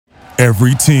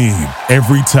Every team,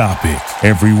 every topic,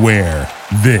 everywhere.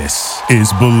 This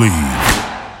is Believe.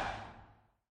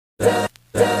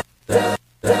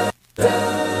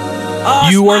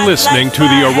 You are listening to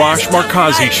the Arash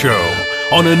Markazi Show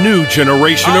on a new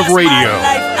generation of radio,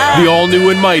 the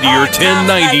all-new and mightier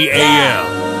 1090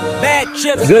 AM.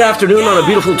 Good afternoon on a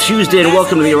beautiful Tuesday, and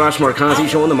welcome to the Arash Markazi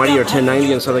Show on the mightier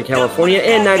 1090 in Southern California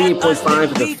and 98.5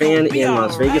 at The Fan in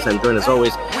Las Vegas. I'm joined, as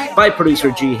always, by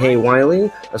producer G. Hay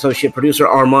Wiley, associate producer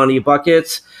Armani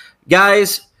Buckets.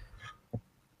 Guys,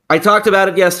 I talked about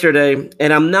it yesterday,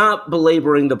 and I'm not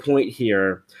belaboring the point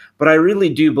here, but I really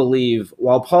do believe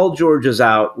while Paul George is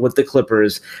out with the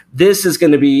Clippers, this is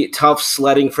going to be tough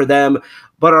sledding for them.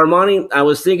 But Armani, I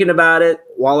was thinking about it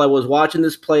while I was watching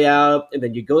this play out, and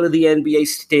then you go to the NBA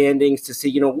standings to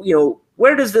see,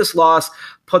 where does this loss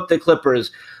put the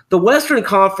Clippers? The Western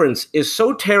Conference is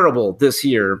so terrible this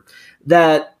year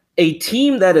that a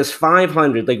team that is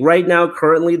 500, like right now,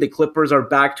 currently the Clippers are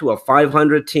back to a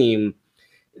 500 team.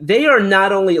 They are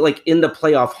not only like in the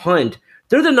playoff hunt,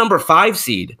 they're the number 5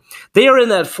 seed. They are in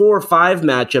that 4-5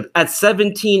 matchup at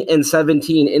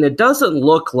 17-17, and it doesn't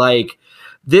look like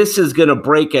this is going to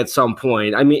break at some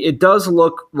point. I mean, it does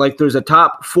look like there's a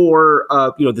top 4,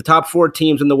 the top 4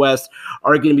 teams in the West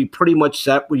are going to be pretty much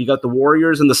set, where you got the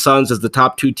Warriors and the Suns as the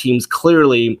top 2 teams,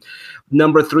 clearly.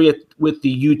 Number 3 with the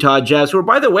Utah Jazz, who are,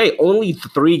 by the way, only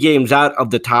 3 games out of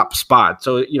the top spot.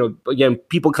 So, again,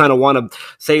 people kind of want to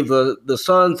save the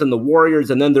Suns and the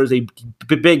Warriors, and then there's a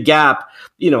big gap.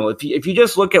 If you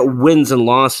just look at wins and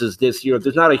losses this year,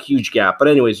 there's not a huge gap. But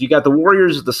anyways, you got the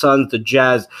Warriors, the Suns, the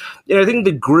Jazz. And I think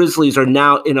the Grizzlies are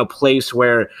now in a place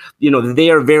where, they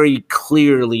are very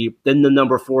clearly in the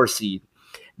number 4 seed.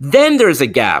 Then there's a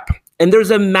gap, and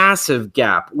there's a massive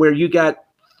gap where you got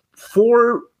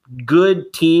 4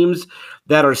 good teams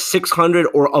that are 600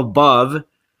 or above,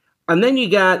 and then you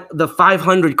got the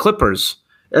 500 Clippers,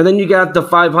 and then you got the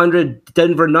 500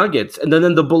 Denver Nuggets, and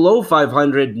then the below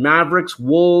 500 Mavericks,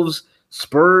 Wolves,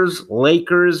 Spurs,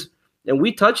 Lakers. And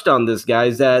we touched on this,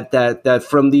 guys, that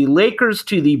from the Lakers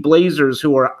to the Blazers,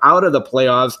 who are out of the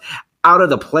playoffs, out of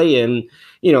the play-in,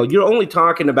 you're only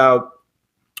talking about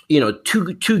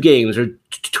two games or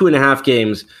 2.5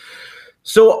 games.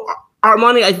 So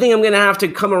Armani, I think I'm going to have to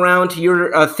come around to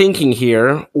your thinking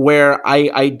here, where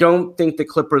I don't think the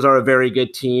Clippers are a very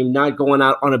good team, not going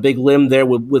out on a big limb there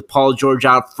with Paul George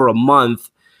out for a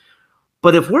month.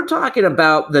 But if we're talking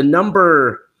about the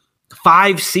number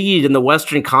 5 seed in the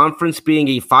Western Conference being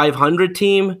a 500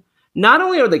 team, not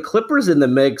only are the Clippers in the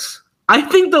mix, I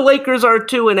think the Lakers are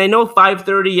too. And I know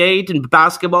 538 and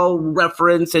Basketball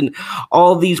Reference and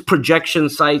all these projection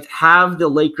sites have the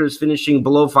Lakers finishing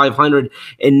below 500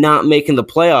 and not making the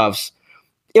playoffs.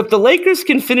 If the Lakers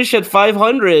can finish at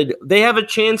 500, they have a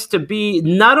chance to be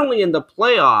not only in the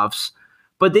playoffs,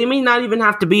 but they may not even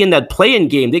have to be in that play-in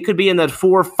game. They could be in that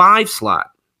 4-5 slot.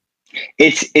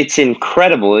 It's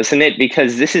incredible, isn't it?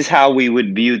 Because this is how we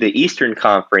would view the Eastern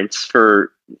Conference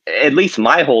for at least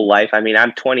my whole life. I mean,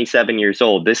 I'm 27 years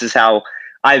old. This is how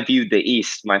I viewed the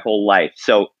East my whole life.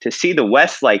 So to see the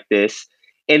West like this,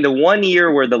 in the one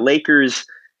year where the Lakers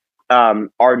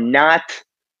are not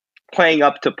playing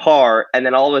up to par, and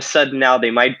then all of a sudden now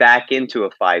they might back into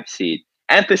a 5 seed.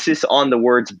 Emphasis on the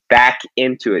words back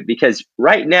into it, because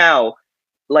right now,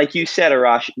 like you said,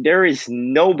 Arash, there is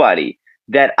nobody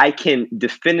that I can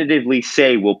definitively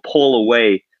say will pull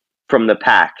away from the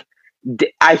pack.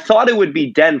 I thought it would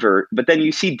be Denver, but then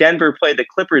you see Denver play the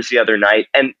Clippers the other night.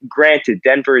 And granted,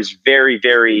 Denver is very,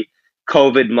 very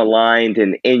COVID maligned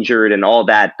and injured and all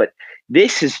that. But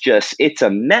this is it's a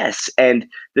mess. And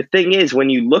the thing is, when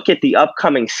you look at the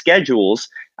upcoming schedules,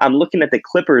 I'm looking at the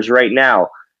Clippers right now,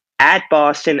 at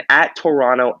Boston, at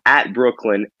Toronto, at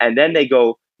Brooklyn, and then they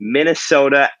go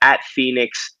Minnesota, at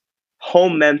Phoenix,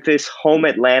 home Memphis, home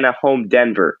Atlanta, home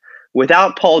Denver.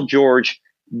 Without Paul George,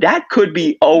 that could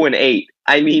be 0-8.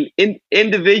 I mean,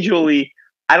 individually,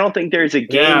 I don't think there's a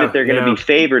game that they're going to be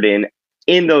favored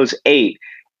in those 8.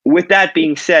 With that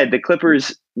being said, the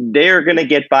Clippers, they're going to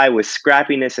get by with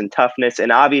scrappiness and toughness.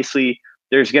 And obviously,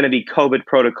 there's going to be COVID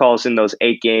protocols in those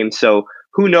 8 games. So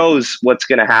who knows what's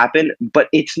going to happen? But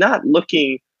it's not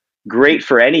looking great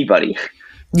for anybody.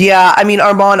 Yeah, I mean,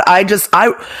 Armand, I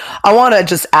want to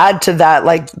just add to that.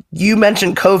 Like you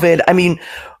mentioned COVID. I mean,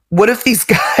 what if these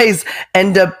guys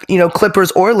end up,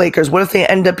 Clippers or Lakers, what if they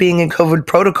end up being in COVID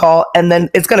protocol, and then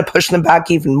it's going to push them back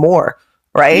even more,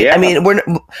 right? Yeah. I mean,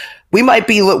 we might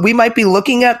be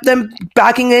looking at them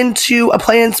backing into a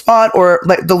play-in spot, or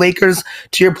like the Lakers,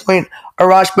 to your point,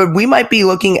 Arash, but we might be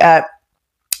looking at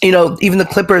even the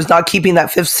Clippers not keeping that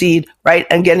 5th seed, right,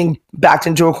 and getting backed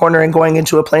into a corner and going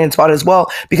into a play-in spot as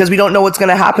well, because we don't know what's going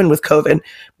to happen with COVID,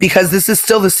 because this is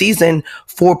still the season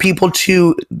for people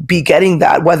to be getting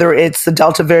that, whether it's the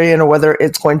Delta variant or whether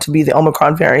it's going to be the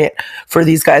Omicron variant, for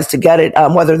these guys to get it,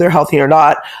 whether they're healthy or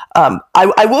not.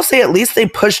 I will say at least they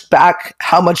pushed back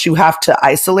how much you have to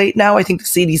isolate now. I think the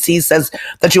CDC says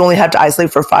that you only have to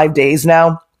isolate for 5 days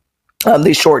now.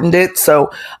 They shortened it. So,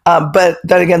 but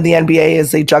then again, the NBA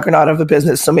is a juggernaut of a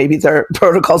business, so maybe their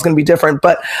protocol is going to be different.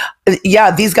 But yeah,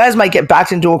 these guys might get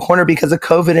backed into a corner because of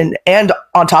COVID and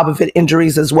on top of it,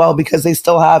 injuries as well, because they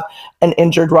still have an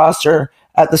injured roster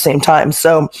at the same time.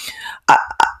 So,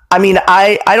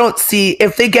 I don't see,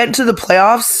 if they get into the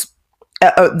playoffs,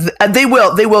 they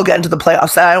will get into the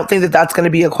playoffs. I don't think that that's going to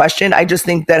be a question. I just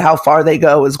think that how far they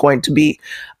go is going to be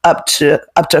up to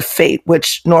fate,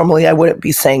 which normally I wouldn't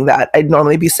be saying that. I'd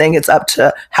normally be saying it's up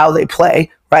to how they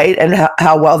play, right? And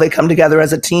how well they come together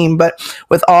as a team. But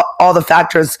with all the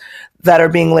factors that are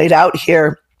being laid out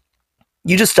here,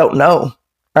 you just don't know,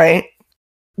 right?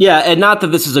 Yeah, and not that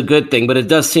this is a good thing, but it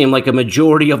does seem like a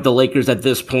majority of the Lakers at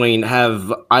this point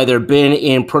have either been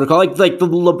in protocol. Like the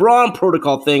LeBron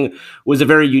protocol thing was a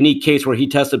very unique case where he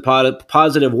tested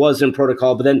positive, was in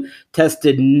protocol, but then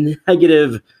tested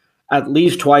negative at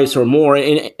least twice or more.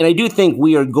 And I do think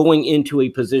we are going into a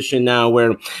position now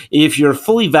where if you're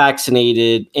fully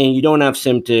vaccinated and you don't have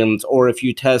symptoms, or if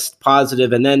you test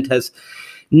positive and then test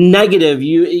negative,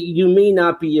 you may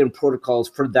not be in protocols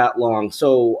for that long.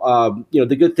 So,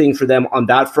 the good thing for them on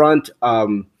that front,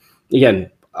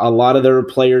 again, a lot of their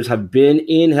players have been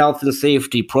in health and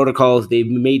safety protocols. They've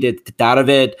made it out of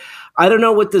it. I don't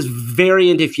know with this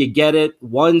variant, if you get it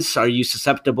once, are you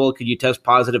susceptible? Could you test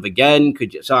positive again?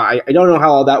 So I don't know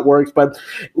how all that works, but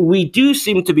we do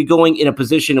seem to be going in a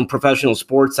position in professional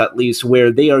sports, at least,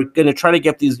 where they are going to try to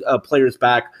get these players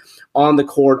back on the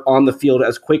court, on the field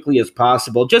as quickly as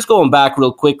possible. Just going back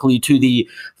real quickly to the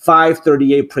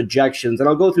 538 projections, and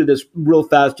I'll go through this real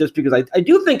fast just because I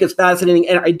do think it's fascinating,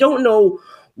 and I don't know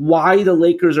why the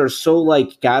Lakers are so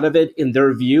out of it in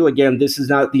their view. Again, this is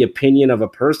not the opinion of a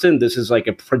person. This is like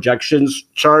a projections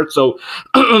chart. So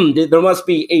there must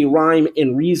be a rhyme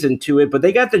and reason to it. But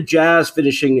they got the Jazz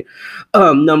finishing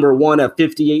number 1 at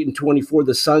 58-24.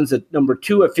 The Suns at number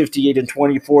 2 at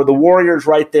 58-24. The Warriors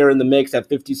right there in the mix at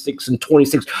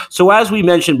 56-26. So as we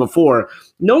mentioned before,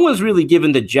 no one's really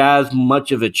given the Jazz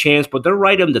much of a chance, but they're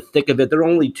right in the thick of it. They're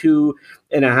only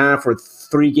 2.5 or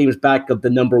 3 games back of the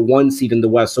number 1 seed in the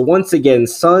West. So once again,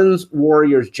 Suns,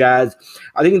 Warriors, Jazz.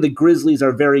 I think the Grizzlies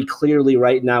are very clearly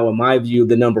right now, in my view,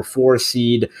 the number 4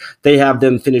 seed. They have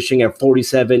them finishing at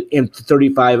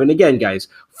 47-35. And again, guys,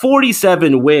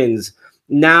 47 wins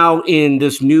now in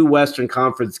this new Western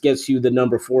Conference gets you the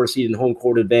number 4 seed and home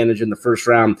court advantage in the first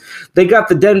round. They got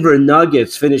the Denver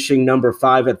Nuggets finishing number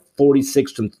 5 at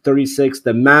 46-36.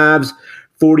 The Mavs,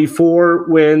 44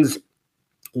 wins.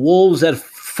 Wolves at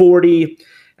 40.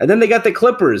 And then they got the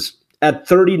Clippers at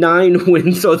 39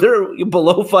 wins. So they're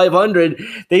below 500.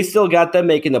 They still got them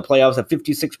making the playoffs at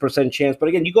 56% chance. But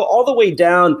again, you go all the way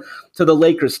down to the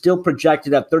Lakers, still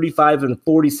projected at 35-47,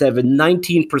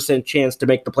 19% chance to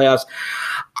make the playoffs.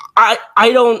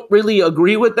 I don't really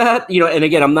agree with that. And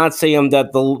again, I'm not saying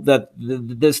that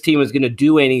this team is going to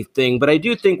do anything, but I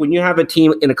do think when you have a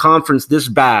team in a conference this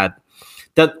bad,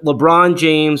 that LeBron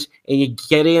James and you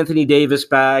get Anthony Davis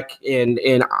back, and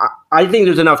I think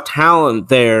there's enough talent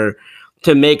there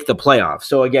to make the playoffs.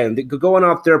 So again, going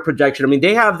off their projection, I mean,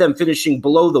 they have them finishing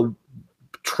below the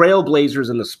Trailblazers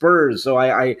and the Spurs. So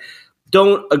I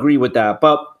don't agree with that,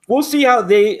 but we'll see how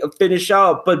they finish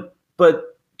out. But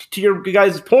to your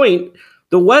guys' point,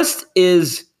 the West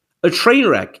is a train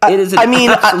wreck. It is an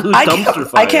absolute dumpster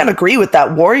fire. I can't agree with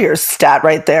that Warriors stat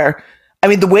right there. I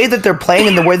mean, the way that they're playing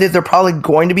and the way that they're probably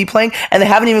going to be playing, and they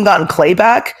haven't even gotten Clay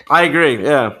back. I agree,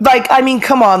 yeah.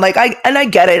 Come on. I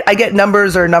get it. I get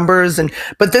numbers,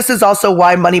 but this is also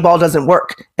why Moneyball doesn't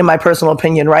work, in my personal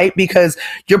opinion, right? Because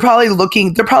they're probably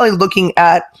looking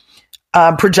at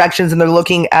projections, and they're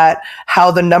looking at how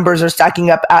the numbers are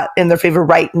stacking up in their favor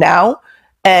right now.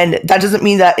 And that doesn't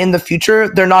mean that in the future,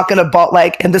 they're not going to ball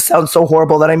and this sounds so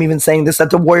horrible that I'm even saying this, that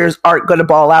the Warriors aren't going to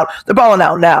ball out. They're balling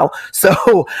out now.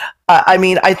 So,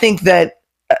 I think that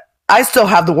I still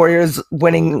have the Warriors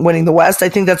winning the West. I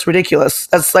think that's ridiculous.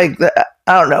 That's I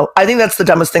don't know. I think that's the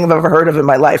dumbest thing I've ever heard of in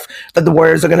my life, that the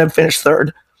Warriors are going to finish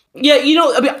 3rd. Yeah,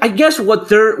 I mean, I guess what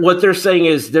they're saying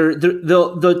is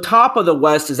the top of the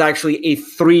West is actually a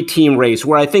 3-team race,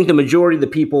 where I think the majority of the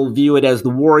people view it as the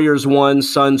Warriors 1,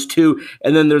 Suns 2,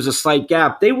 and then there's a slight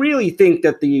gap. They really think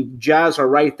that the Jazz are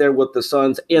right there with the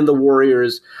Suns and the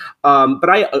Warriors. But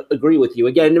I agree with you.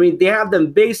 Again, I mean, they have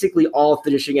them basically all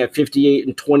finishing at 58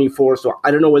 and 24, so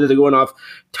I don't know whether they're going off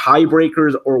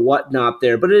tiebreakers or whatnot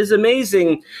there. But it is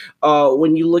amazing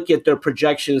when you look at their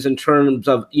projections in terms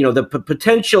of, the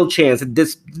potential chance.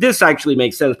 This actually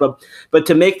makes sense, but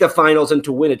to make the finals and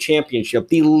to win a championship,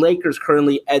 the Lakers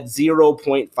currently at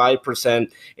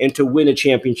 0.5%, and to win a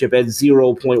championship at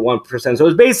 0.1%. So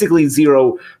it's basically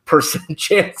 0%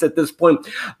 chance at this point.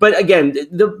 But again,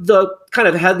 the kind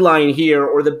of headline here,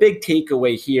 or the big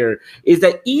takeaway here, is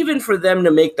that even for them to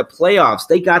make the playoffs,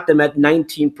 they got them at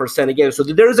 19% again. So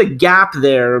there's a gap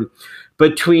there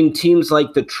between teams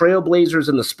like the Trailblazers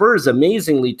and the Spurs.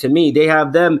 Amazingly, to me, they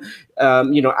have them,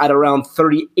 at around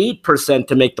 38%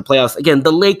 to make the playoffs. Again,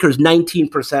 the Lakers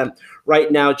 19%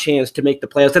 right now chance to make the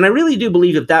playoffs. And I really do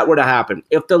believe if that were to happen,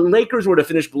 if the Lakers were to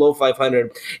finish below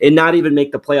 500 and not even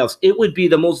make the playoffs, it would be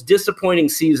the most disappointing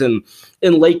season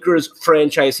in Lakers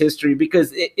franchise history,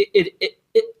 because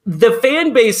the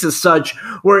fan base is such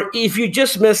where if you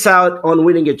just miss out on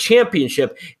winning a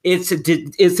championship, it's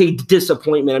a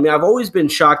disappointment. I mean, I've always been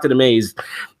shocked and amazed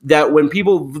that when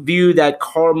people view that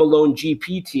Karl Malone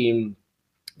GP team,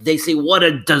 they say what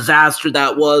a disaster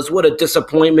that was, what a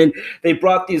disappointment. They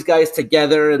brought these guys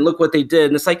together and look what they did.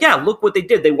 And it's like, yeah, look what they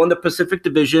did. They won the Pacific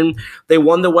Division. They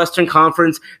won the Western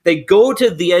Conference. They go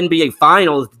to the NBA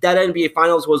Finals. That NBA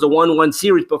Finals was a 1-1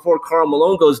 series before Karl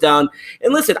Malone goes down.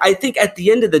 And listen, I think at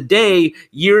the end of the day,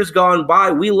 years gone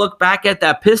by, we look back at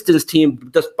that Pistons team,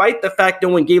 despite the fact no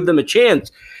one gave them a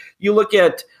chance. You look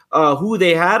at who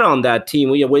they had on that team.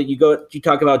 You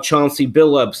talk about Chauncey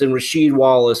Billups and Rasheed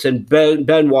Wallace and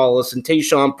Ben Wallace and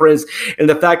Tayshaun Prince. And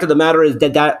the fact of the matter is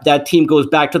that team goes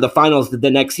back to the finals the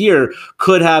next year,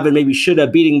 could have and maybe should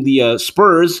have beating the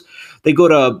Spurs. They go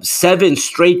to 7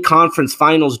 straight conference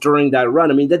finals during that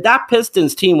run. I mean, that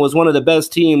Pistons team was one of the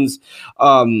best teams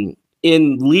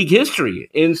in league history.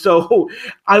 And so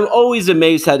I'm always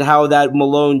amazed at how that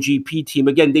Malone GP team,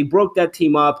 again, they broke that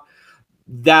team up.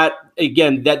 That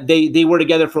they were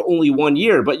together for only 1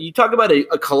 year, but you talk about a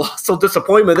colossal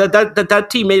disappointment that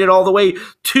team made it all the way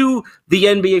to the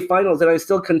NBA Finals, and I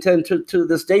still contend to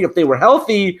this day, if they were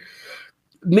healthy,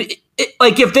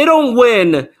 if they don't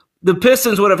win, the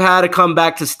Pistons would have had to come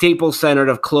back to Staples Center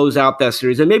to close out that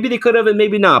series, and maybe they could have, and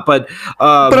maybe not. But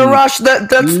Arash,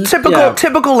 that's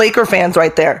typical Laker fans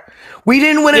right there. We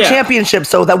didn't win a championship,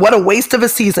 so what a waste of a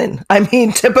season. I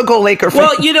mean, typical Laker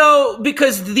fans. Well,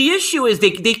 because the issue is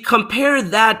they compare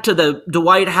that to the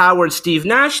Dwight Howard, Steve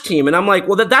Nash team, and I'm like,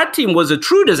 well, that team was a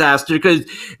true disaster because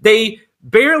they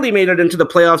barely made it into the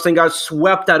playoffs and got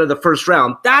swept out of the first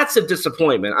round. That's a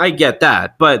disappointment. I get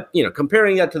that. But,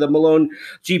 comparing that to the Malone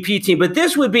GP team, but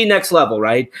this would be next level,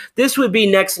 right? This would be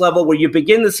next level where you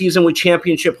begin the season with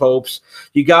championship hopes.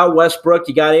 You got Westbrook,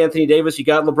 you got Anthony Davis, you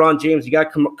got LeBron James, you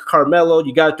got Carmelo,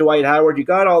 you got Dwight Howard, you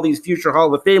got all these future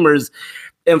Hall of Famers.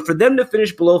 And for them to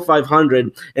finish below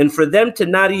 500 and for them to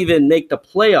not even make the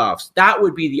playoffs, that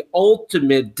would be the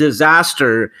ultimate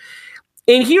disaster.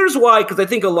 And here's why, because I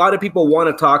think a lot of people want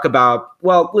to talk about,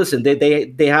 well, listen,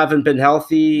 they haven't been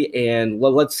healthy, and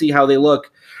let's see how they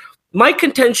look. My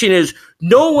contention is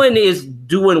no one is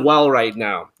doing well right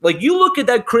now. Like, you look at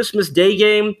that Christmas Day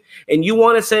game, and you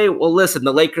want to say, well, listen,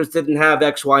 the Lakers didn't have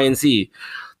X, Y, and Z.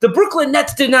 The Brooklyn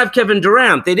Nets didn't have Kevin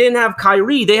Durant. They didn't have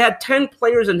Kyrie. They had 10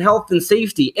 players in health and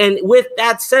safety. And with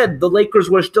that said, the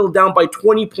Lakers were still down by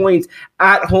 20 points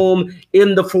at home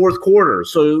in the fourth quarter.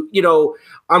 So,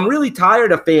 I'm really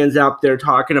tired of fans out there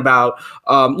talking about,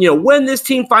 when this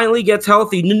team finally gets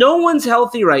healthy. No one's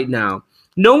healthy right now.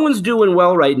 No one's doing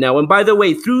well right now. And by the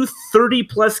way, through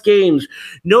 30-plus games,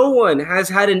 no one has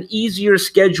had an easier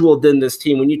schedule than this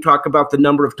team. When you talk about the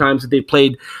number of times that they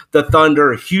played the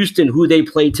Thunder, Houston, who they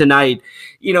play tonight,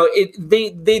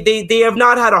 they have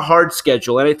not had a hard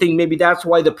schedule. And I think maybe that's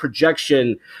why the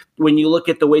projection, when you look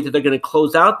at the way that they're going to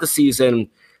close out the season,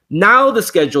 now the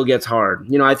schedule gets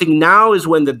hard. I think now is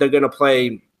when they're going to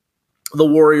play the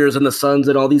Warriors and the Suns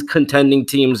and all these contending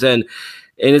teams, and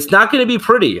it's not going to be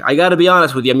pretty. I got to be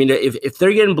honest with you. I mean, if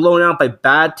they're getting blown out by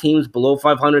bad teams, below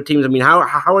 500 teams, I mean, how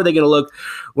are they going to look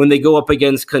when they go up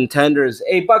against contenders?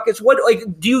 Hey, Buckets,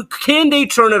 can they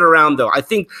turn it around though? I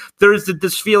think there's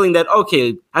this feeling that,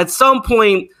 okay, at some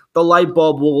point the light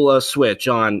bulb will switch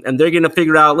on, and they're going to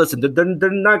figure out, listen, they're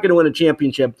not going to win a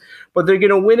championship, but they're going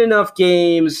to win enough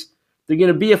games. They're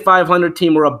going to be a 500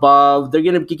 team or above. They're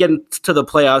going to get into the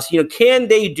playoffs. Can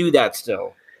they do that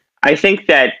still? I think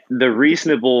that the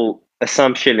reasonable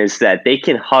assumption is that they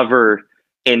can hover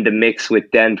in the mix with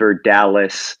Denver,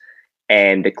 Dallas,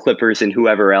 and the Clippers and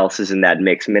whoever else is in that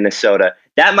mix, Minnesota.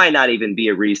 That might not even be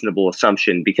a reasonable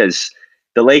assumption because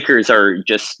the Lakers are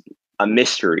just a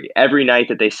mystery. Every night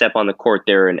that they step on the court,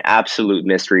 they're an absolute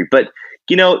mystery. But,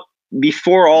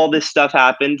 before all this stuff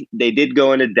happened, they did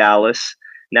go into Dallas.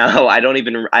 Now, I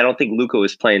don't think Luka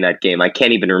was playing that game. I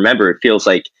can't even remember. It feels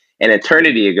like an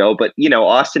eternity ago. But,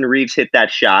 Austin Reeves hit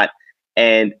that shot.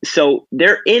 And so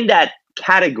they're in that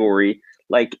category,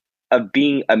 like, of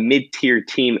being a mid-tier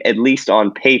team, at least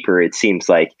on paper, it seems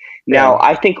like. Now,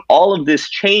 I think all of this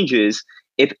changes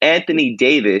if Anthony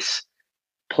Davis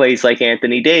plays like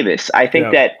Anthony Davis. I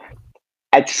think that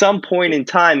at some point in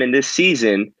time in this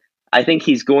season, I think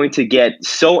he's going to get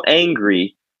so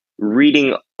angry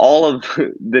reading all of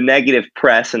the negative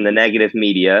press and the negative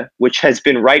media, which has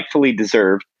been rightfully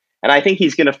deserved. And I think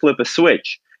he's going to flip a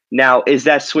switch. Now, is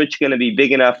that switch going to be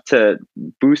big enough to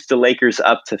boost the Lakers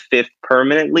up to 5th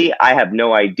permanently? I have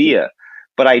no idea.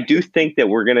 But I do think that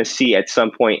we're going to see at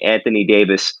some point Anthony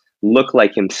Davis look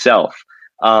like himself.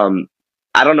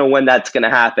 I don't know when that's going to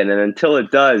happen. And until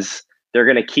it does, they're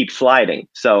going to keep sliding.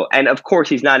 So, and of course,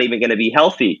 he's not even going to be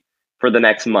healthy for the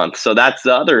next month. So that's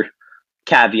the other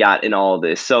caveat in all of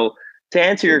this. So to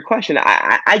answer your question,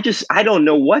 I don't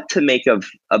know what to make of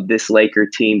this Laker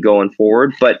team going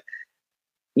forward. But,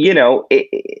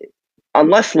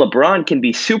 unless LeBron can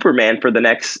be Superman for the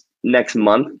next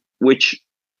month, which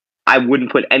I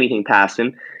wouldn't put anything past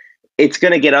him, it's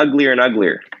going to get uglier and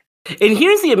uglier. And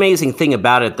here's the amazing thing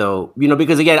about it, though,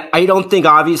 because, again, I don't think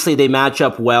obviously they match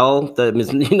up well.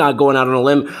 You're not going out on a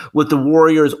limb with the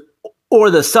Warriors or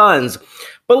the Suns.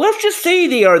 But let's just say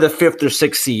they are the 5th or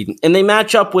 6th seed and they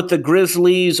match up with the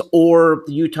Grizzlies or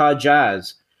the Utah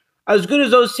Jazz. As good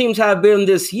as those teams have been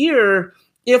this year,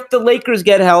 if the Lakers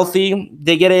get healthy,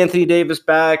 they get Anthony Davis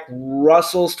back,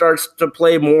 Russell starts to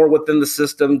play more within the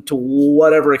system to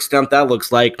whatever extent that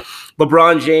looks like.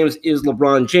 LeBron James is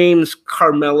LeBron James.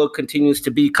 Carmelo continues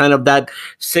to be kind of that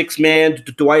 6th man.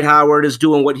 Dwight Howard is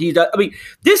doing what he does. I mean,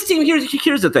 this team,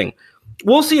 here's the thing.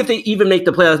 We'll see if they even make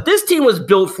the playoffs. This team was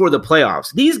built for the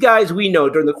playoffs. These guys, we know,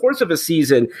 during the course of a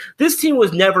season, this team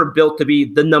was never built to be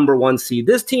the number 1 seed.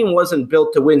 This team wasn't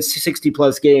built to win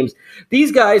 60-plus games.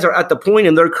 These guys are at the point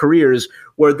in their careers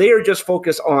where they are just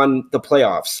focused on the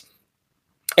playoffs.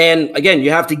 And, again,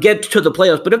 you have to get to the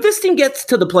playoffs. But if this team gets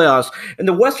to the playoffs and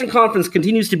the Western Conference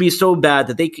continues to be so bad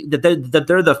that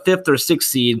they're the 5th or 6th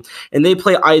seed and they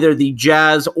play either the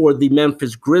Jazz or the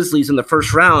Memphis Grizzlies in the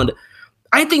first round,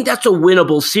 I think that's a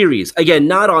winnable series. Again,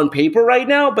 not on paper right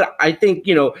now, but I think,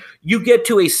 you get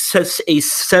to a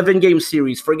 7-game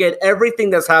series. Forget everything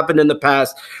that's happened in the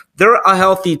past. They're a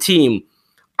healthy team.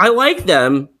 I like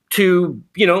them to,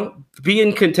 be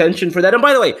in contention for that. And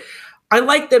by the way, I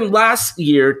liked them last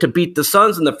year to beat the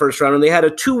Suns in the first round, and they had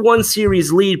a 2-1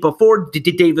 series lead before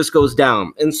Davis goes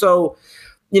down. And so,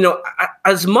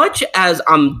 as much as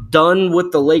I'm done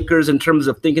with the Lakers in terms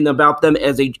of thinking about them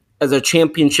as a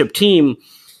championship team,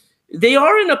 they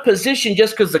are in a position,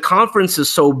 just because the conference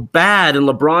is so bad and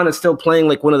LeBron is still playing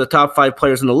like one of the top 5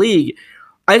 players in the league.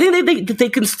 I think they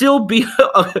can still be,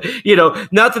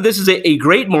 not that this is a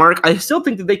great mark. I still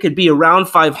think that they could be around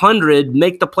 500,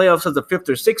 make the playoffs as a 5th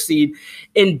or 6th seed,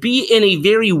 and be in a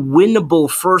very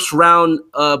winnable first round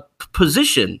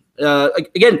position.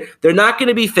 Again, they're not going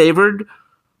to be favored.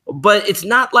 But it's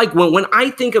not like when I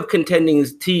think of contending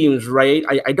teams, right?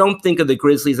 I don't think of the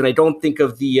Grizzlies and I don't think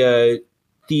of the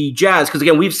Jazz, because,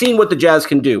 again, we've seen what the Jazz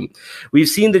can do. We've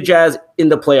seen the Jazz in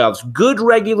the playoffs. Good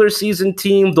regular season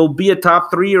team. They'll be a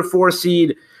top 3 or 4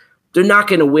 seed. They're not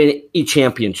going to win a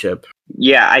championship.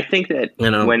 Yeah, I think that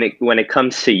when it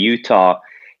comes to Utah,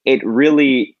 it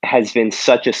really has been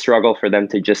such a struggle for them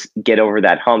to just get over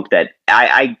that hump that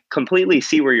I completely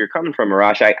see where you're coming from,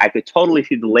 Arash. I could totally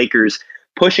see the Lakers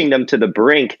pushing them to the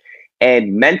brink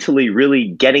and mentally really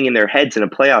getting in their heads in a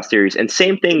playoff series. And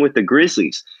same thing with the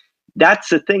Grizzlies. That's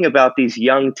the thing about these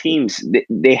young teams.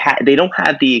 They don't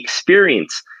have the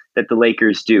experience that the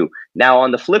Lakers do. Now,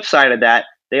 on the flip side of that,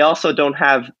 they also don't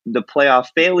have the playoff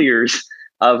failures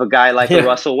of a guy like a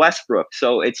Russell Westbrook.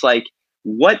 So it's like,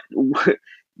 the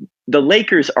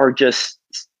Lakers are just,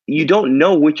 you don't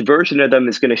know which version of them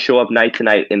is going to show up night to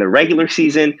night in the regular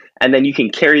season, and then you can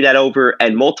carry that over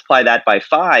and multiply that by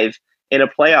 5 in a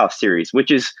playoff series,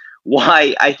 which is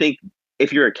why I think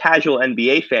if you're a casual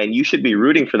NBA fan, you should be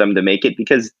rooting for them to make it,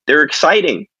 because they're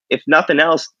exciting. If nothing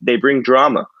else, they bring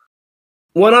drama.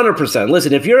 100%.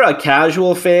 Listen, if you're a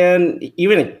casual fan,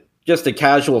 even just a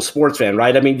casual sports fan,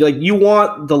 right? I mean, like, you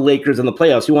want the Lakers in the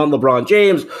playoffs. You want LeBron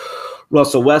James,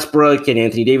 Russell Westbrook and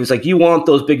Anthony Davis. Like, you want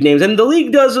those big names, and the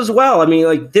league does as well. I mean,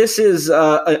 like, this is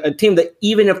a team that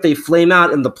even if they flame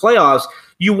out in the playoffs,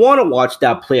 you want to watch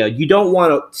that play out. You don't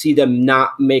want to see them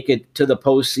not make it to the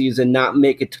postseason, not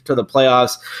make it to the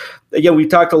playoffs. Again, we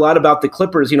talked a lot about the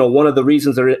Clippers. One of the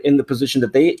reasons they're in the position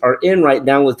that they are in right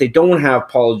now is they don't have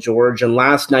Paul George. And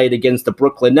last night against the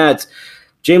Brooklyn Nets,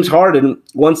 James Harden,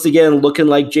 once again, looking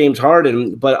like James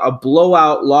Harden, but a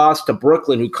blowout loss to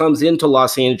Brooklyn, who comes into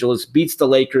Los Angeles, beats the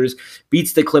Lakers,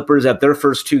 beats the Clippers at their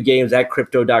first 2 games at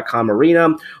Crypto.com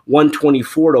Arena,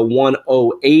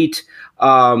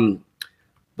 124-108.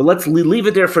 But let's leave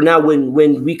it there for now.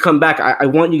 When we come back, I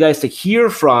want you guys to hear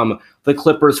from the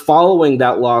Clippers following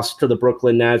that loss to the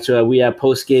Brooklyn Nets. We have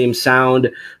post-game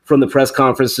sound from the press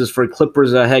conferences for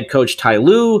Clippers head coach Ty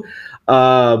Lue,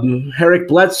 Eric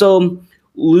Bledsoe,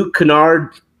 Luke Kennard.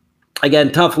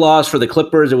 Again, tough loss for the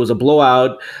Clippers. It was a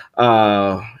blowout,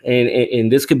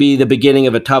 and this could be the beginning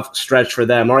of a tough stretch for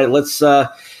them. All right, let's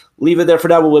leave it there for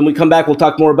now. When we come back, we'll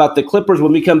talk more about the Clippers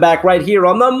when we come back right here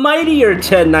on the mightier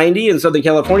 1090 in Southern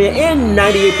California and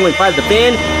 98.5 The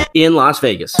Fan in Las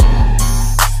Vegas.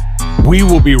 We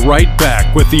will be right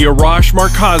back with the Arash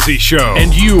Markazi Show,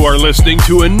 and you are listening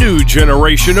to a new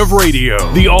generation of radio,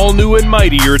 the all-new and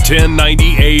mightier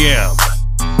 1090 AM.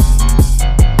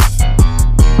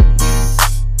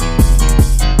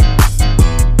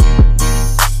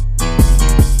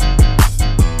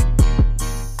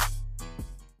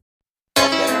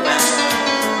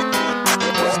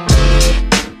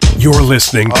 You're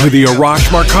listening to the Arash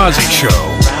Markazi Show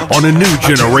on a new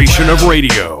generation of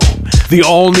radio, the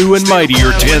all-new and mightier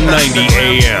 1090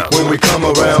 AM. When we come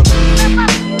around.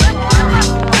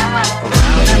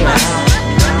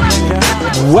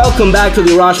 Welcome back to the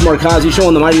Arash Markazi Show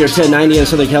on the mightier 1090 in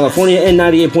Southern California and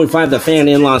 98.5 The Fan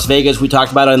in Las Vegas. We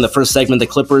talked about it in the first segment. The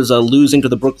Clippers losing to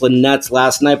the Brooklyn Nets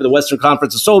last night, but the Western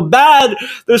Conference is so bad,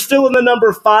 they're still in the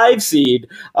number 5 seed.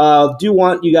 Do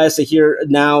want you guys to hear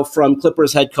now from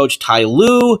Clippers head coach Ty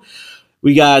Lue.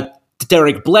 We got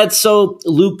Derek Bledsoe,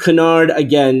 Luke Kennard.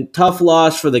 Again, tough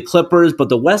loss for the Clippers, but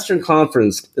the Western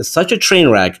Conference is such a train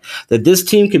wreck that this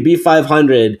team could be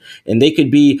 500 and they could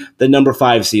be the number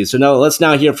 5 seed. So now let's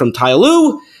hear from Ty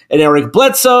Lue and Eric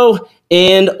Bledsoe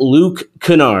and Luke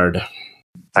Kennard.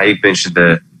 You mentioned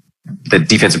the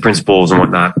defensive principles and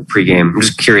whatnot pregame. I'm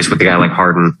just curious with a guy like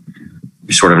Harden,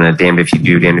 you're sort of in a damned if you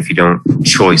do, damned if you don't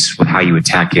choice with how you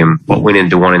attack him. What went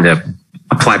into wanting to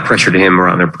apply pressure to him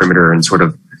around their perimeter and sort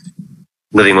of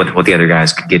living with what the other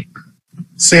guys could get?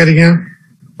 Say it again.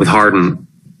 With Harden,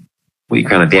 well, you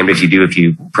kind of damned if you do if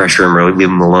you pressure him or leave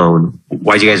him alone.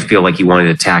 Why do you guys feel like you wanted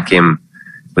to attack him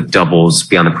with doubles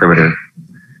beyond the perimeter?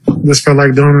 Just felt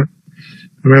like doing it.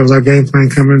 I mean, it was our game plan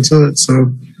coming into it.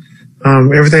 So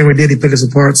everything we did, he picked us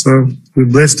apart. So we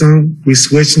blitzed him, we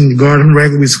switched him, guarded him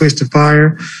regularly, we switched to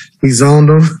fire, we zoned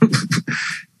him,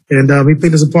 and we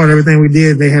picked us apart. Everything we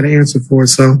did, they had an answer for it.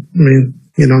 So I mean,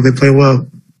 they play well.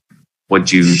 What'd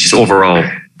you just overall,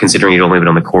 considering you'd only been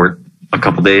on the court a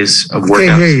couple days of workouts? I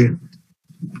can't hear you.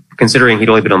 Considering he'd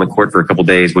only been on the court for a couple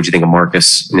days, what'd you think of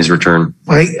Marcus in his return?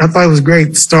 I thought it was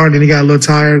great. Starting, he got a little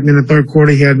tired. In the third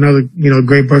quarter, he had another,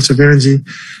 great burst of energy.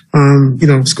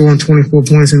 Scoring 24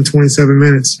 points in 27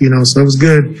 minutes. So it was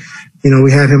good.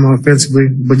 We had him offensively,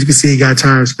 but you can see he got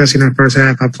tired, especially in that first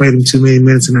half. I played him too many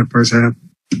minutes in that first half.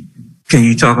 Can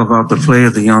you talk about the play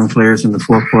of the young players in the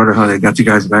fourth quarter? How they got you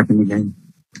guys back in the game?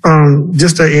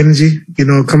 Just their energy,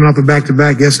 coming off a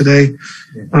back-to-back yesterday.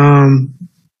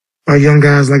 Our young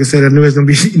guys, like I said, I knew it was going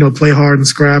to be, play hard and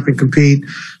scrap and compete.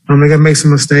 They got to make some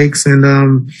mistakes.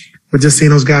 But just seeing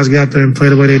those guys get out there and play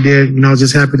the way they did, I was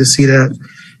just happy to see that.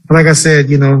 And like I said,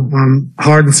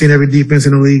 Harden seen every defense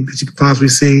in the league that you could possibly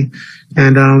see.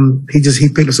 And he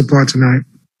picked us apart tonight.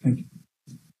 Thank you.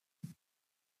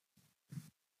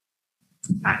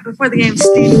 Before the game,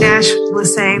 Steve Nash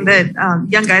was saying that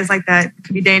young guys like that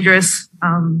can be dangerous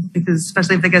because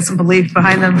especially if they get some belief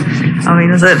behind them. I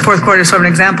mean, is the fourth quarter sort of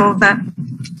an example of that?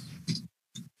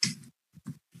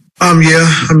 Yeah.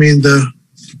 I mean, the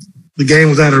game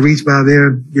was out of reach by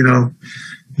then. You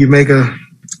make a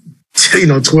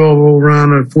 12-0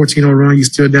 run or 14-0 run, you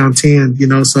still down 10.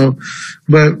 So,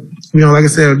 but like I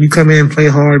said, you come in and play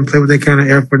hard and play with that kind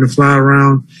of effort and fly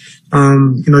around.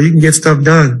 You can get stuff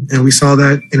done. And we saw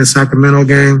that in the Sacramento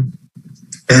game.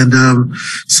 And,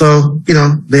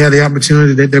 they had the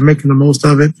opportunity that they're making the most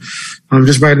of it.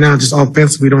 Just right now, just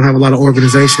offensively, we don't have a lot of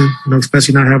organization,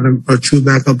 especially not having a true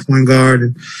backup point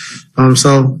guard. And,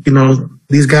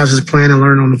 these guys just playing and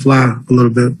learning on the fly a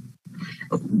little bit.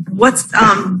 what's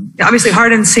obviously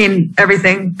Harden's seen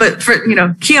everything, but for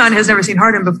Keon has never seen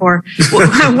Harden before.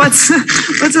 What is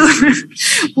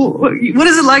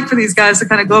it like for these guys to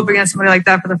kind of go up against somebody like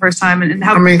that for the first time, and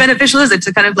how beneficial is it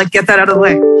to kind of like get that out of the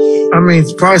way? I mean,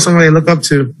 it's probably somebody they look up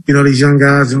to. These young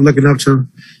guys and looking up to,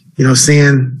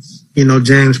 seeing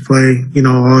James play,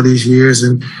 all these years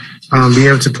and be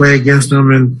able to play against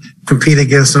them and compete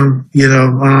against them.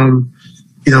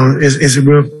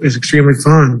 It's extremely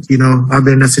fun. I've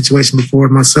been in that situation before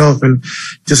myself, and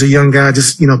just a young guy,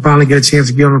 just, finally get a chance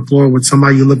to get on the floor with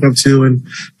somebody you look up to and,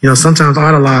 sometimes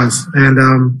idolize.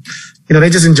 And, they're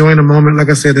just enjoying the moment. Like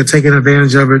I said, they're taking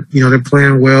advantage of it. They're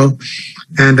playing well.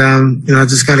 And, I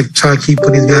just got to try to keep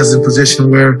putting these guys in a position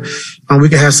where we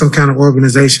can have some kind of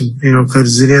organization,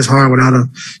 because it is hard without a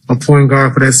point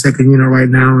guard for that second unit right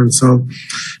now. And so,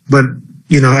 but,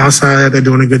 outside of that, they're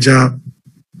doing a good job.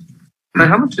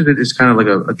 How much of it is kind of like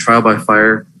a trial by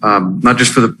fire, not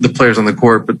just for the players on the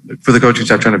court, but for the coaching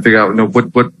staff trying to figure out,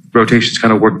 what rotations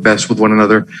kind of work best with one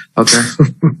another out there?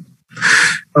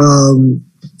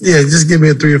 Just give me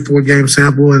a 3 or 4 game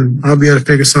sample and I'll be able to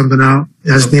figure something out. I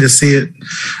just need to see it.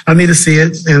 I need to see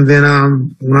it. And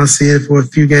then when I see it for a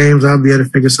few games, I'll be able to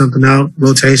figure something out,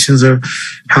 rotations or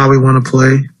how we want to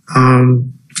play.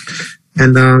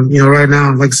 Right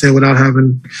now, like I said, without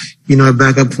having, a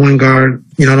backup point guard,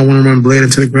 I don't want to run Blade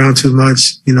into the ground too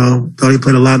much. Thought he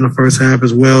played a lot in the first half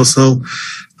as well. So,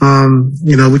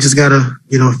 we just got to,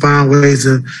 find ways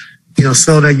to,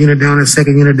 slow that unit down, that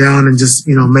second unit down, and just,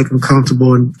 make them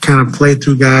comfortable and kind of play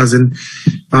through guys and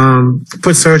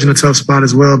put Serge in a tough spot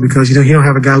as well because, he don't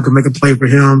have a guy who can make a play for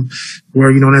him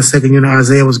where, in that second unit,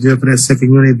 Isaiah was good for that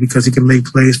second unit because he can make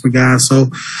plays for guys. So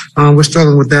we're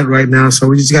struggling with that right now. So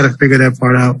we just got to figure that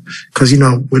part out because,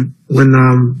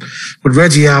 with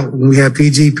Reggie out, when we had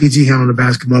PG handling the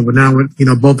basketball, but now with,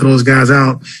 both of those guys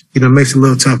out, it makes it a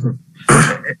little tougher.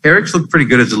 Eric's looked pretty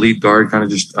good as a lead guard, kind of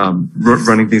just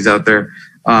running things out there.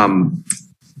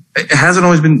 It hasn't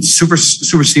always been super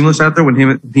seamless out there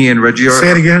when he and Reggie are.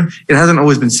 Say it again. It hasn't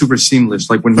always been super seamless,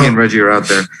 like when he and Reggie are out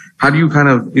there. How do you kind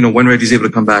of, when Reggie's able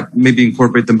to come back, maybe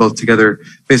incorporate them both together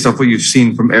based off what you've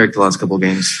seen from Eric the last couple of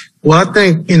games? Well, I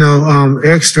think,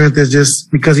 Eric's strength is just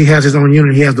because he has his own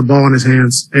unit, he has the ball in his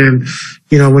hands. And,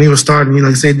 when he was starting,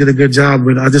 he said he did a good job,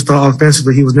 but I just thought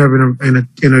offensively he was never in a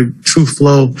true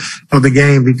flow of the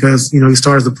game because, he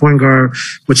started as the point guard,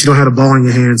 but you don't have the ball in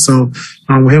your hands. So,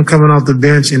 with him coming off the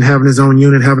bench and having his own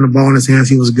unit, having the ball in his hands,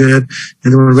 he was good.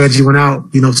 And then when Reggie went out,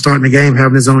 starting the game,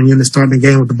 having his own unit, starting the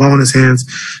game with the ball in his hands,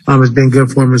 has been good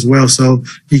for him as well. So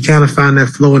you kind of find that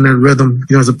flow and that rhythm,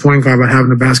 as a point guard by having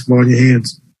the basketball in your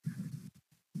hands.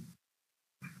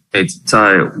 Hey,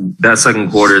 Ty, that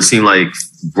second quarter, it seemed like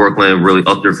Brooklyn really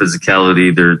upped their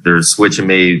physicality. Their switching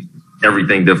made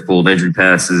everything difficult, entry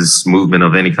passes, movement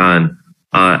of any kind.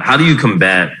 How do you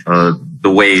combat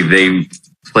the way they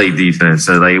play defense?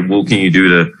 What can you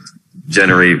do to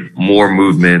generate more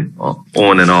movement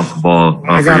on and off the ball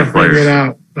I got to figure it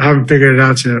out. I haven't figured it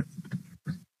out yet.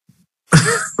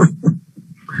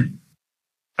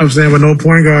 I'm saying with no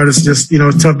point guard, it's just,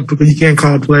 it's tough because you can't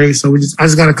call plays. So I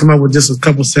just got to come up with just a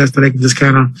couple sets that they can just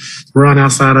kind of run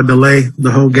outside of delay the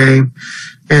whole game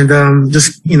and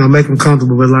just, make them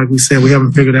comfortable. But like we said, we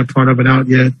haven't figured that part of it out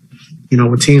yet.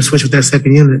 When teams switch with that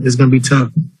second unit, it's going to be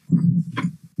tough.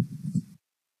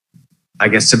 I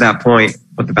guess to that point,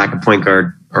 with the backup point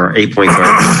guard or a point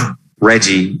guard,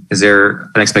 Reggie, is there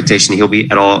an expectation he'll be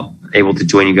at all able to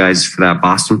join you guys for that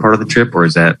Boston part of the trip, or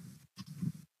is that?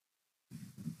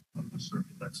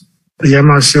 Yeah, I'm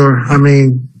not sure. I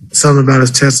mean, something about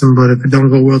his testing, but if it don't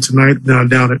go well tonight, then I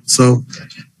doubt it. So,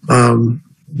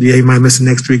 he might miss the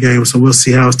next 3 games. So we'll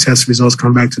see how his test results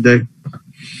come back today.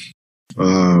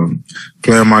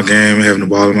 Playing my game, having the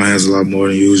ball in my hands a lot more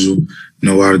than usual. A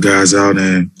lot of guys out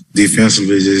and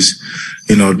defensively just,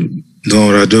 doing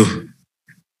what I do.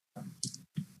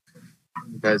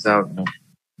 Guys out,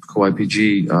 Kawhi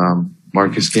PG,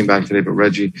 Marcus came back today, but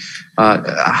Reggie.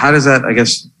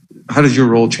 How does your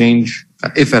role change,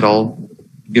 if at all,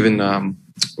 given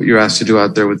what you're asked to do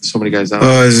out there with so many guys out?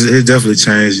 It definitely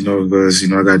changed, because, I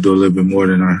got to do a little bit more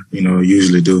than I,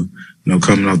 usually do.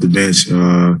 Coming off the bench,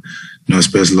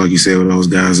 especially like you said with those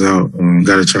guys out,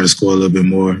 got to try to score a little bit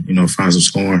more, find some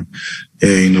scoring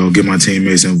and, get my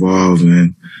teammates involved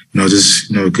and,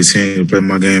 just, continue to play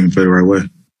my game and play the right way.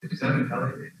 Is that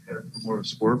more of a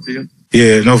sport for you?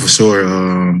 Yeah, no, for sure.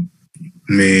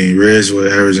 Reg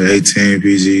was averaging 18,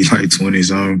 PG like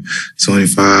 20-something,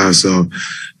 25. So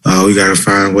we got to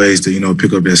find ways to,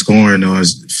 pick up that scoring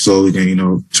so we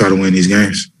can, try to win these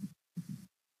games.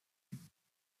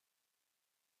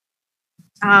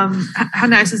 How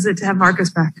nice is it to have Marcus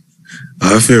back?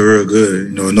 I feel real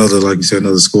good. You know, like you said,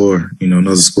 another scorer. You know,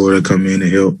 another scorer that come in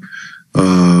and help.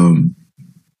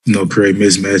 You know, create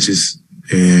mismatches,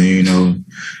 and you know,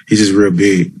 he's just real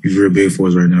big. He's real big for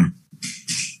us right now.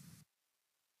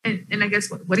 And I guess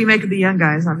what do you make of the young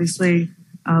guys? Obviously,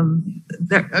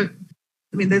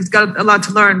 they've got a lot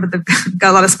to learn, but they've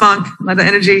got a lot of spunk, a lot of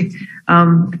energy.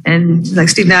 And like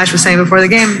Steve Nash was saying before the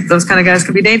game, those kind of guys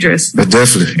can be dangerous. But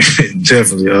definitely.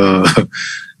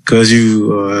 Because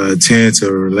you tend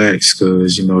to relax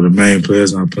because, you know, the main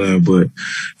player's not playing. But,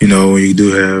 you know, when you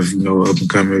do have, you know,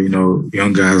 up-and-coming, you know,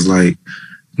 young guys like,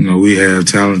 you know, we have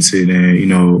talented and, you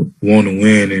know, want to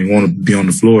win and want to be on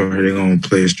the floor, they're going to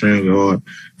play extremely hard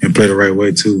and play the right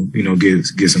way, too, you know, get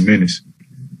some minutes.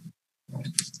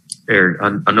 Eric,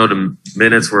 I know the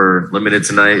minutes were limited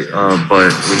tonight,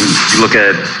 but when you look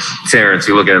at Terrence,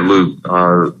 you look at Luke,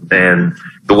 and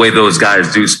the way those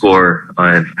guys do score,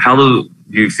 how do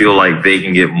you feel like they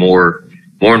can get more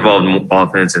involved in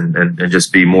offense and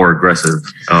just be more aggressive,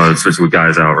 especially with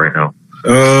guys out right now?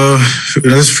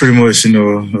 That's pretty much, you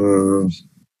know,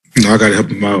 I got to help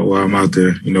them out while I'm out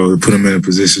there, you know, to put them in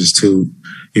positions to,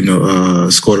 you know,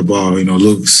 score the ball. You know,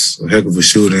 Luke's a heck of a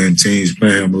shooter and teams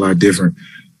playing him a lot different,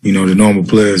 you know, the normal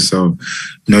players. So,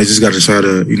 you know, you just got to try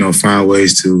to, you know, find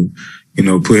ways to, you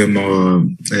know, put him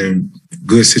in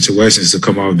good situations to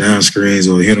come off down screens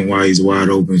or hit him while he's wide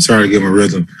open. Try to give him a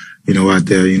rhythm, you know, out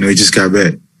there. You know, he just got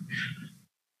back.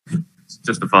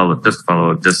 Just to follow up,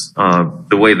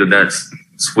 the way the Nets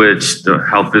switch,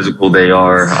 how physical they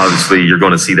are. Obviously, you're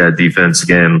going to see that defense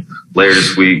again later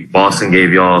this week. Boston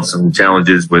gave y'all some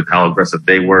challenges with how aggressive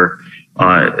they were.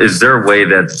 Is there a way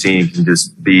that the team can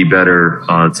just be better,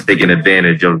 taking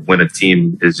advantage of when a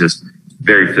team is just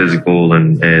very physical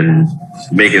and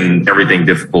making everything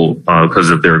difficult because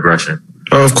of their aggression?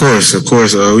 Oh, of course.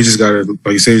 We just got to,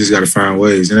 like you say, we just got to find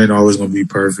ways. It ain't always going to be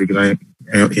perfect. It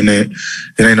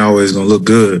ain't always going to look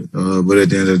good. But at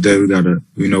the end of the day, we got to,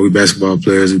 you know, we basketball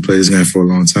players. We play this game for a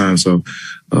long time. So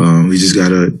we just got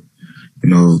to, you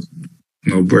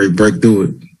know, break through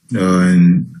it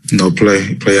and, you know,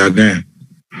 play our game.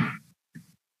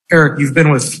 Eric, you've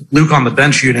been with Luke on the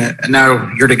bench unit, and now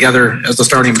you're together as the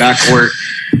starting backcourt.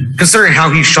 Considering how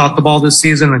he shot the ball this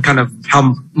season and kind of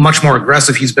how much more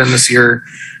aggressive he's been this year,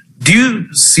 do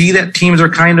you see that teams are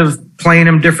kind of playing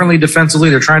him differently defensively?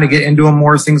 They're trying to get into him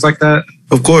more, things like that?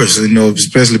 Of course. You know,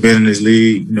 especially being in this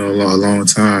league, you know, a long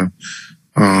time.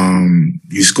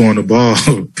 You scoring the ball,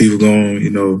 people going, you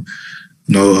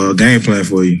know, game plan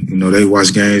for you. You know, they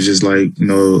watch games just like, you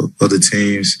know, other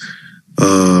teams,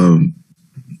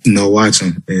 you know, watch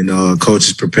them, and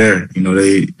coaches prepare. You know,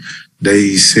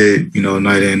 they sit, you know,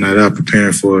 night in, night out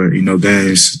preparing for, you know,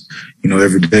 games, you know,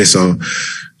 every day. So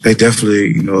they definitely,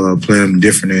 you know, play him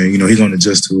different, and, you know, he's going to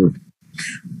adjust to it.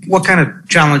 What kind of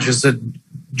challenges did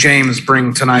James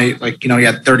bring tonight? Like, you know, he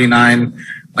had 39.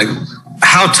 Like,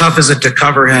 how tough is it to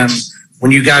cover him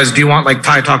when you guys do want, like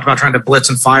Ty talked about, trying to blitz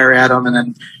and fire at him and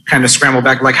then kind of scramble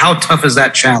back? Like, how tough is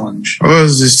that challenge? Oh,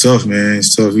 it's just tough, man.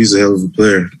 It's tough. He's a hell of a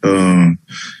player.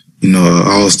 You know,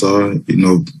 all-star, you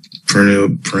know,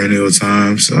 perennial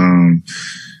times.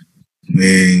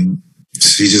 Man,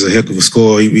 he's just a heck of a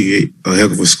scorer. He be a heck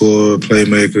of a scorer,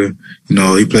 playmaker. You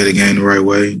know, he played the game the right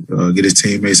way, get his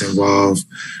teammates involved.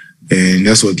 And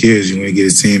that's what kills you when you get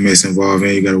his teammates involved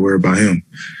and you got to worry about him.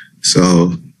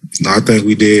 So, you know, I think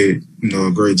we did, you know,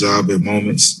 a great job at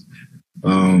moments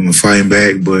fighting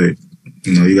back, but,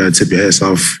 you know, you got to tip your hats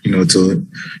off, you know, to, you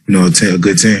know, a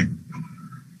good team.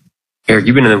 Eric,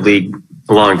 you've been in the league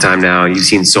a long time now. You've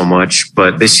seen so much,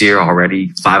 but this year already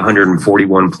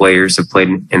 541 players have played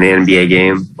in the NBA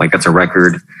game. Like, that's a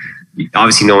record.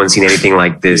 Obviously, no one's seen anything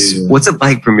like this. Yeah. What's it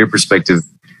like from your perspective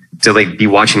to like be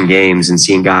watching games and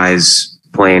seeing guys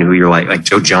playing who you're like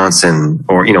Joe Johnson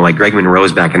or, you know, like Greg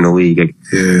Monroe's back in the league? Like,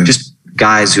 just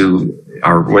guys who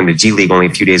are in the G League only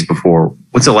a few days before.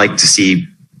 What's it like to see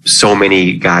so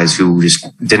many guys who just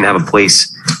didn't have a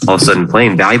place all of a sudden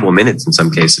playing valuable minutes in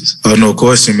some cases? Oh, no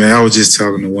question, man. I was just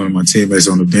talking to one of my teammates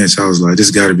on the bench. I was like,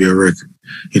 this got to be a record,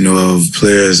 you know, of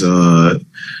players,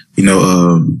 you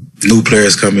know, new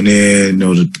players coming in, you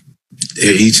know,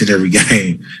 each and every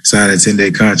game, signing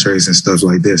 10-day contracts and stuff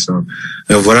like this. So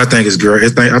what I think is great,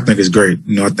 I think it's great.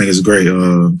 You know, I think it's great,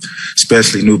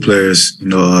 especially new players, you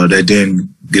know, that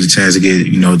didn't get a chance to get,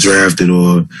 you know, drafted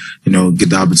or, you know, get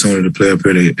the opportunity to play up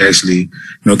here. They actually, you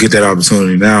know, get that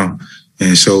opportunity now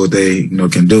and show what they, you know,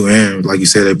 can do. And like you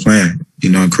said, they're playing, you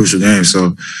know, in crucial games.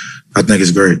 So I think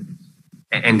it's great.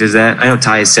 And does that, I know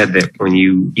Ty has said that when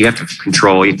you have to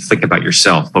control, you have to think about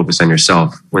yourself, focus on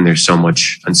yourself when there's so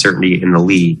much uncertainty in the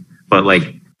league. But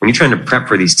like, when you're trying to prep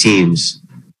for these teams,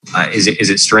 is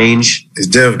it strange? It's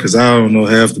different because I don't know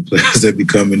half the players that be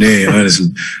coming in.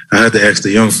 Honestly, I had to ask the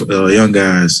young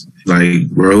guys, like,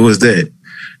 bro, who is that?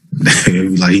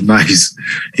 Like, he's nice,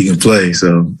 he can play.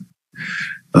 So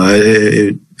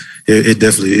it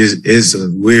definitely is a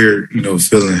weird,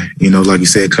 feeling, like you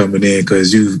said, coming in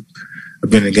because I've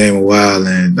been in the game a while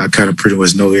and I kind of pretty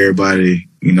much know everybody,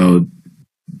 the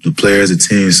players, the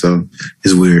team. So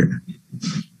it's weird.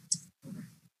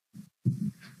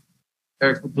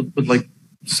 Eric, with like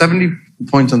 70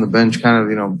 points on the bench,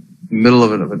 kind of, middle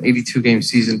of an 82-game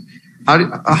season,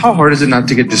 how hard is it not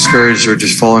to get discouraged or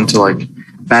just fall into like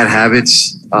bad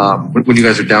habits when you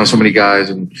guys are down so many guys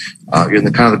and you're in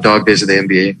the kind of the dog days of the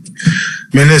NBA?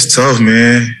 Man, it's tough,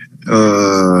 man.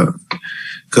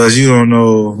 Because you don't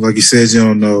know, like you said, you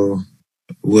don't know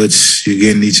what you're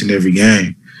getting each and every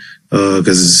game.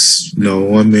 Because,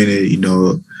 1 minute,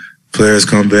 players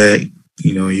come back,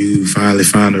 you finally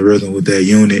find a rhythm with that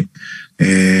unit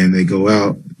and they go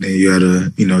out. Then you got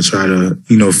to, try to,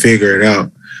 figure it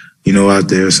out, out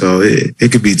there. So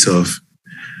it could be tough.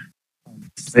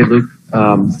 Hey, Luke.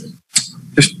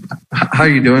 Just how are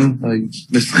you doing? You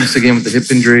missed a game with the hip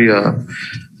injury. I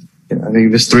think you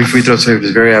missed 3 free throws, which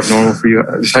is very abnormal for you.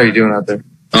 Just how are you doing out there?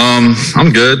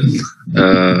 I'm good.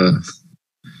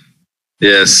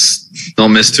 Yes,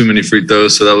 don't miss too many free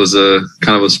throws, so that was a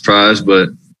kind of a surprise, but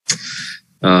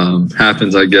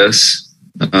happens, I guess.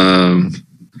 That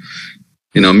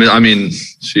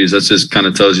just kind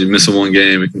of tells you missing one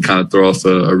game, it can kind of throw off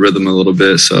a rhythm a little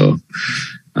bit. So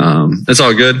it's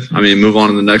all good. Move on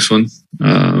to the next one.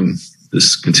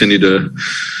 Just continue to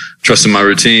trust in my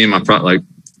routine. Like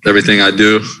everything I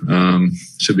do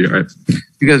should be all right.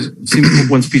 You guys seem,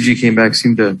 once PG came back,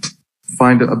 seemed to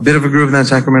find a bit of a groove in that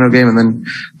Sacramento game, and then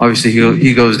obviously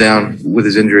he goes down with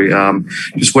his injury.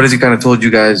 Just what has he kind of told you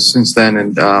guys since then,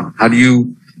 and how do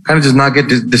you kind of just not get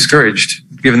discouraged,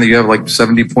 given that you have like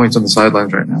 70 points on the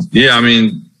sidelines right now? Yeah,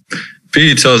 he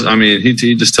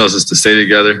just tells us to stay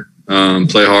together,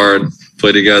 play hard,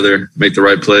 play together, make the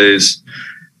right plays,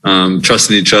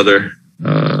 trust in each other.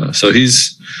 So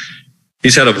he's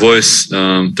had a voice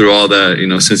through all that,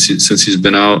 since he's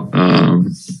been out,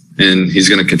 and he's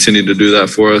going to continue to do that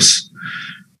for us.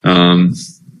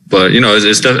 But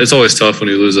it's always tough when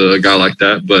you lose a guy like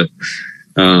that. But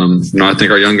I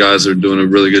think our young guys are doing a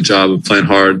really good job of playing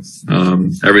hard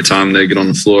every time they get on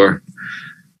the floor.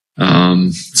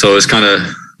 So it's kind of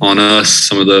on us,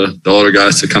 some of the older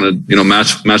guys, to kind of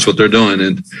match what they're doing,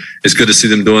 and it's good to see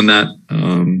them doing that.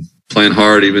 Playing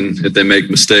hard, even if they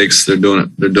make mistakes, they're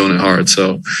doing it hard.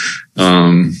 So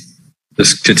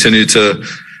just continue to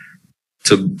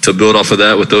build off of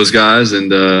that with those guys,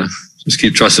 and just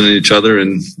keep trusting in each other,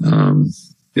 and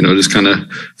just kind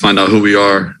of find out who we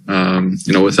are,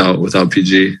 without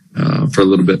PG for a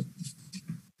little bit.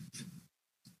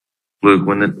 Luke,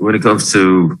 when it comes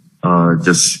to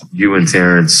just you and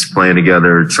Terrence playing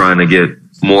together, trying to get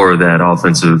more of that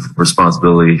offensive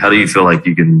responsibility, how do you feel like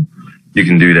you can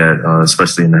do that,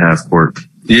 especially in the half court?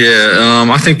 Yeah,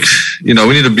 I think, we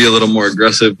need to be a little more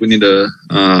aggressive. We need to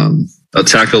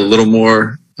attack a little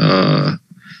more. I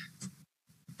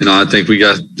think we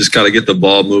got to get the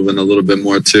ball moving a little bit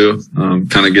more too,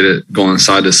 kind of get it going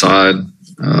side to side.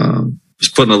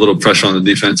 Just putting a little pressure on the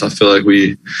defense. I feel like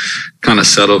we kind of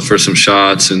settled for some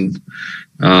shots, and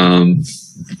I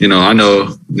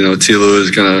know T-Lou is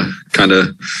going to kind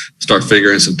of start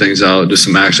figuring some things out, just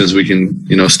some actions we can,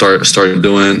 start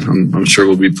doing. I'm sure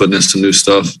we'll be putting in some new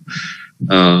stuff.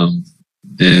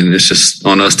 And it's just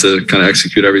on us to kind of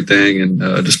execute everything and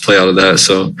just play out of that.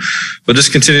 So, but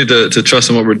just continue to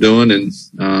trust in what we're doing, and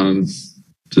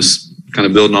just kind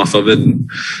of building off of it, and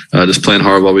just playing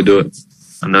hard while we do it.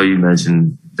 I know you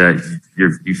mentioned that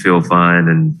you feel fine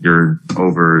and you're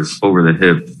over the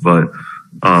hip, but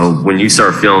when you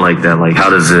start feeling like that, like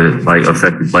how does it like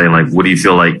affect your play? Like what do you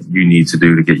feel like you need to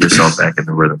do to get yourself back in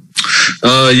the rhythm?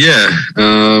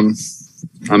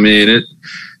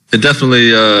 It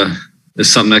definitely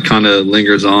is something that kind of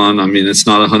lingers on. It's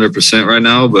not 100% right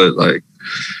now, but like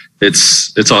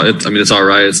it's all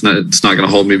right. It's not going to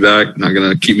hold me back, not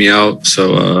going to keep me out.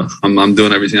 So I'm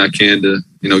doing everything I can to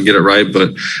get it right.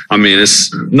 But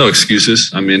it's no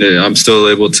excuses. I'm still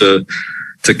able to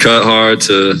cut hard,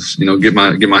 to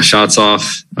get my shots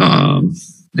off,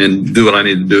 and do what I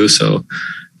need to do. So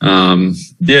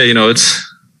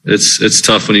it's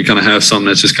tough when you kind of have something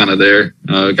that's just kind of there,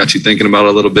 got you thinking about it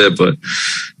a little bit, but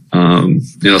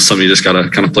something you just gotta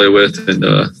kind of play with, and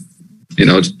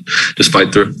just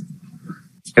fight through.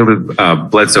 And with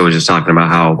Bledsoe was just talking about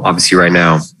how obviously right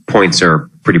now points are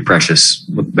pretty precious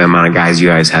with the amount of guys you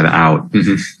guys have out.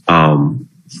 Mm-hmm.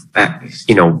 because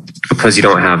you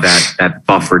don't have that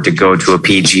buffer to go to a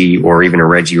PG or even a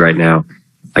Reggie right now,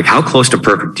 like how close to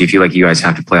perfect do you feel like you guys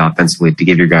have to play offensively to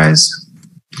give your guys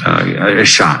a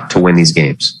shot to win these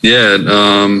games? Yeah,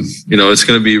 it's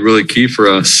going to be really key for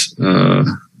us.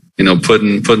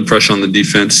 Putting pressure on the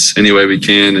defense any way we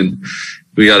can, and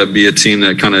we got to be a team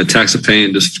that kind of attacks the paint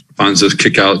and just finds those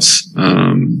kickouts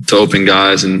to open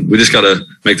guys, and we just got to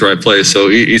make the right plays. So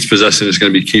each possession is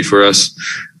going to be key for us.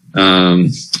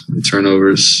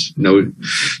 Turnovers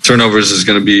is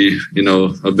going to be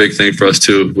a big thing for us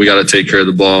too. We got to take care of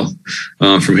the ball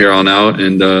from here on out,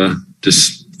 and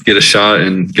just get a shot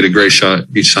and get a great shot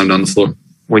each time down the floor.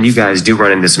 When you guys do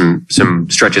run into some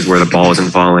stretches where the ball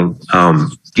isn't falling,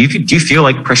 do you feel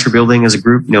like pressure building as a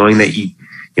group, knowing that you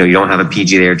don't have a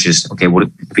PG there? Just okay, what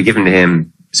if we give him to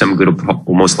him, something good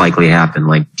will most likely happen.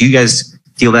 Like, do you guys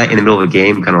feel that in the middle of a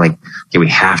game, kind of like, okay, we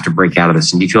have to break out of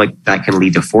this? And do you feel like that can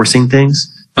lead to forcing things?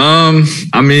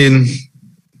 I mean,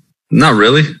 not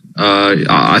really.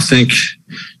 I think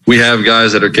we have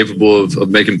guys that are capable of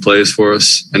making plays for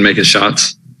us and making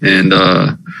shots. And,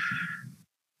 I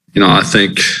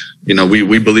think,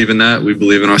 we believe in that. We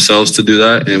believe in ourselves to do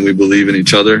that. And we believe in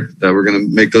each other that we're going to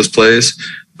make those plays.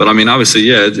 But I mean, obviously,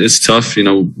 yeah, it's tough,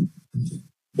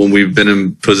 when we've been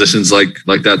in positions like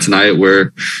that tonight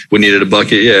where we needed a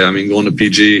bucket. Yeah. I mean, going to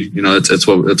PG, that's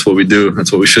what we do.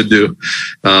 That's what we should do.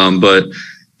 But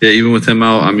yeah, even with him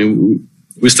out, I mean,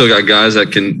 we still got guys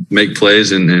that can make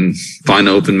plays and find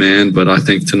an open man. But I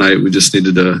think tonight we just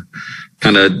needed to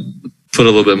kind of put a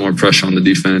little bit more pressure on the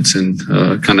defense and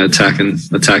kind of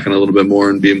attacking a little bit more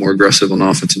and being more aggressive on the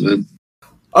offensive end.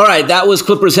 All right, that was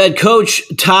Clippers head coach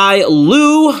Ty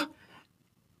Lue.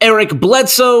 Eric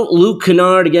Bledsoe, Luke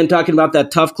Kennard, again talking about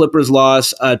that tough Clippers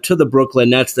loss to the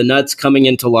Brooklyn Nets. The Nets coming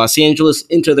into Los Angeles,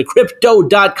 into the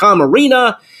Crypto.com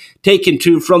arena, taking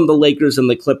two from the Lakers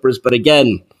and the Clippers. But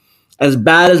again, as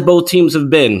bad as both teams have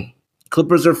been,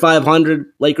 Clippers are 500,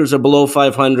 Lakers are below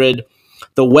 500.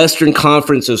 The Western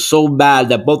Conference is so bad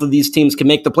that both of these teams can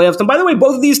make the playoffs. And by the way,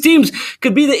 both of these teams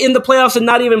could be in the playoffs and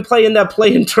not even play in that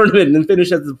play-in tournament and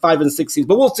finish as the 5 and 6 teams.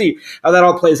 But we'll see how that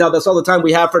all plays out. That's all the time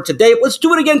we have for today. Let's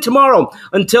do it again tomorrow.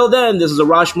 Until then, this is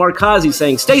Arash Markazi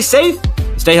saying stay safe,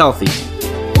 stay healthy.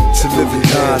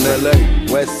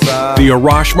 The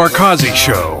Arash Markazi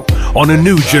Show on a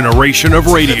new generation of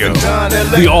radio.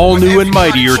 The all-new and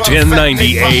mightier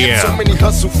 1090 AM. So many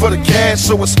hustle for the cash,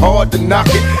 so it's hard to knock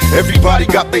it. Everybody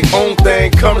got their own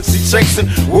thing, currency chasing.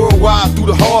 Worldwide through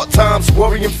the hard times,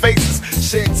 worrying faces.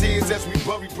 Shed tears as we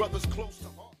bury brothers close to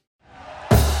home.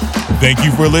 Thank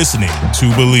you for listening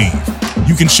to Believe.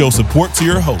 You can show support to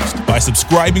your host by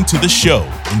subscribing to the show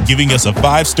and giving us a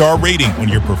 5-star rating on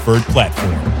your preferred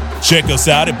platform. Check us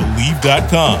out at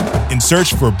Believe.com and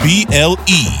search for BLEAV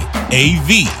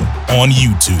on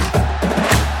YouTube.